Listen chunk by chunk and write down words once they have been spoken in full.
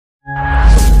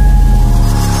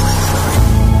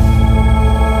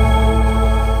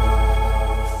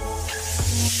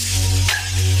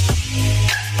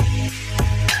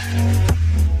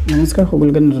নমস্কাৰ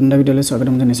সকলোকে নতুন ভিডিঅ'লৈ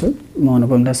স্বাগতম জনাইছো মই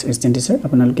অনুপম দাস এচিষ্টেণ্ট টিচাৰ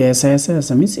আপোনালোকে SOS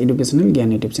আছামিজ এডুকেশ্যনেল জ্ঞান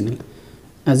ইউটিউব চেনেল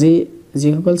আজি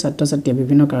যিসকল ছাত্ৰ ছাত্ৰীয়ে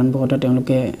বিভিন্ন কাৰণবশতঃ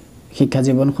তেওঁলোকে শিক্ষা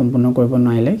জীৱন সম্পূৰ্ণ কৰিব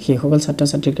নোৱাৰিলে সেইসকল ছাত্ৰ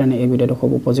ছাত্ৰীৰ কাৰণে এই ভিডিঅ'টো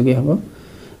খুব উপযোগী হ'ব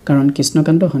কাৰণ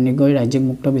কৃষ্ণকান্ত সন্দিকৈ ৰাজ্যিক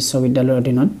মুক্ত বিশ্ববিদ্যালয়ৰ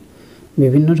অধীনত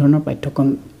বিভিন্ন ধৰণৰ পাঠ্যক্ৰম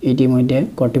ইতিমধ্যে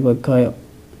কৰ্তৃপক্ষই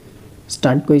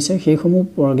ষ্টাৰ্ট কৰিছে সেইসমূহ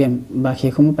প্ৰগ্ৰাম বা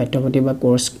সেইসমূহ পাঠ্যপুথি বা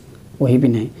কোৰ্স পঢ়ি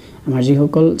পিনে আমাৰ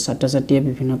যিসকল ছাত্ৰ ছাত্ৰীয়ে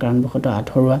বিভিন্ন কাৰণবশতঃ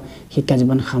আধৰুৱা শিক্ষা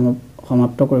জীৱন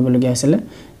সমাপ্ত কৰিবলগীয়া আছিল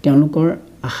তেওঁলোকৰ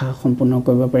আশা সম্পূৰ্ণ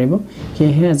কৰিব পাৰিব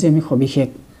সেয়েহে আজি আমি সবিশেষ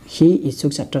সেই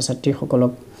ইচ্ছুক ছাত্ৰ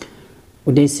ছাত্ৰীসকলক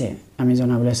উদ্দেশ্যে আমি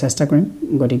জনাবলৈ চেষ্টা কৰিম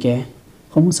গতিকে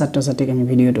সমূহ ছাত্ৰ ছাত্ৰীক আমি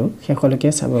ভিডিঅ'টো শেষলৈকে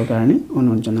চাবৰ কাৰণে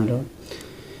অনুৰোধ জনালো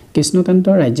কৃষ্ণকান্ত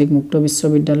ৰাজ্যিক মুক্ত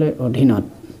বিশ্ববিদ্যালয়ৰ অধীনত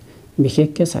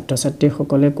বিশেষকৈ ছাত্ৰ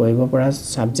ছাত্ৰীসকলে কৰিব পৰা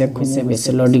সাবজেক্ট হৈছে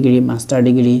bachelor degree master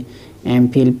degree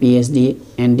MPhil PhD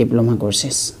and diploma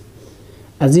courses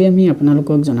আজি আমি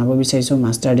আপোনালোকক জনাব বিচাৰিছো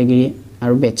মাষ্টাৰ ডিগ্ৰী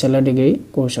আৰু বেচেলৰ ডিগ্ৰী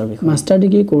কোৰ্ছৰ বিষয়ে মাষ্টাৰ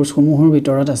ডিগ্ৰী কোৰ্ছসমূহৰ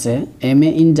ভিতৰত আছে MA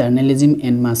in Journalism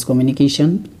and Mass Communication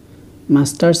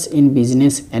Masters in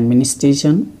Business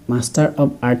Administration Master of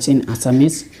Arts in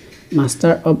Assamese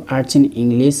Master of Arts in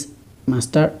English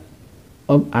Master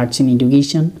of Arts in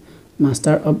Education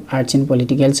Master of Arts in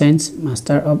Political Science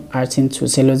Master of Arts in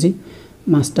Sociology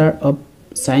Master of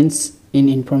Science in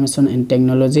Information and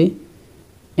Technology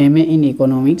MA in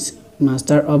Economics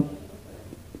Master of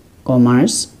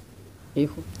Commerce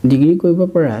degree কৰিব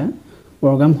পৰা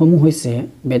প্ৰগ্ৰামসমূহ হৈছে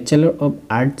Bachelor of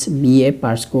Arts BA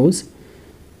Pass Course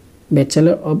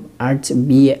Bachelor of Arts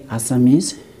BA Assamese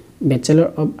Bachelor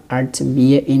of Arts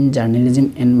BA in Journalism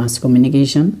and Mass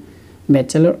Communication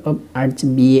Bachelor of Arts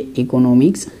BA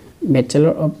Economics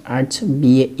Bachelor of Arts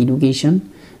BA Education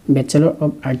Bachelor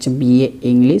of Arts BA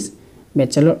English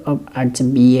Bachelor of Arts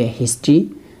BA History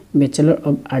Bachelor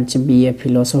of Arts BA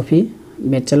Philosophy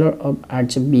Bachelor of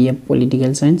Arts BA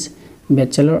Political Science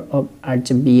Bachelor of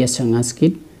Arts BA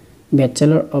Sanskrit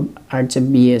Bachelor of Arts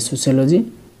BA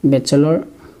Sociology Bachelor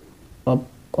of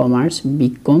Commerce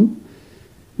BCom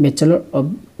Bachelor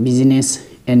of Business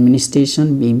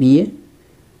Administration BBA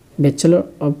Bachelor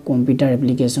of Computer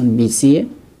Application BCA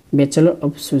Bachelor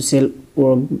of Social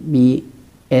Work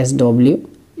BSW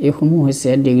এইসমূহ হৈছে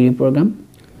degree programme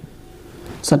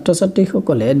ছাত্ৰ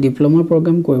ছাত্ৰীসকলে diploma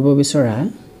programme কৰিব বিচৰা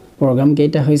programme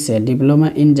কেইটা হৈছে diploma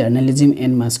in journalism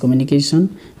and mass communication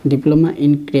diploma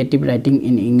in creative writing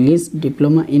in English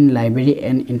diploma in library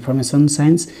and information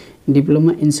science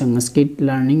diploma in Sanskrit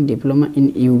learning diploma in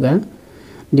yoga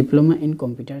diploma in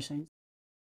computer science